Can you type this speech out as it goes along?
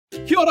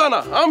Kia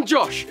ora, I'm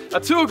Josh, a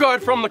tour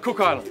guide from the Cook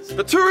Islands.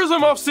 The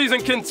tourism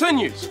off-season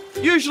continues.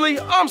 Usually,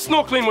 I'm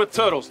snorkeling with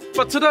turtles,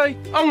 but today,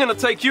 I'm going to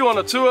take you on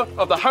a tour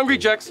of the Hungry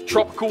Jack's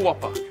Tropical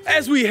Whopper.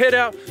 As we head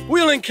out,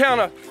 we'll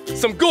encounter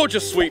some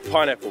gorgeous sweet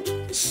pineapple,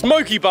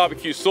 smoky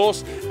barbecue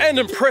sauce, and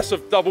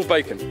impressive double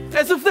bacon.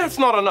 As if that's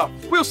not enough,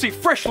 we'll see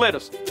fresh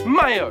lettuce,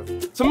 mayo,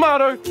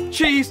 tomato,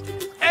 cheese,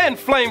 and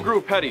flame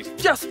grilled patties.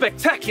 Just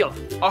spectacular.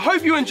 I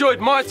hope you enjoyed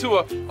my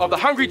tour of the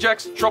Hungry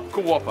Jack's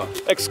Tropical Whopper,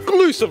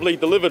 exclusively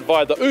delivered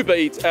via the Uber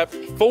Eats app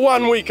for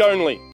 1 week only.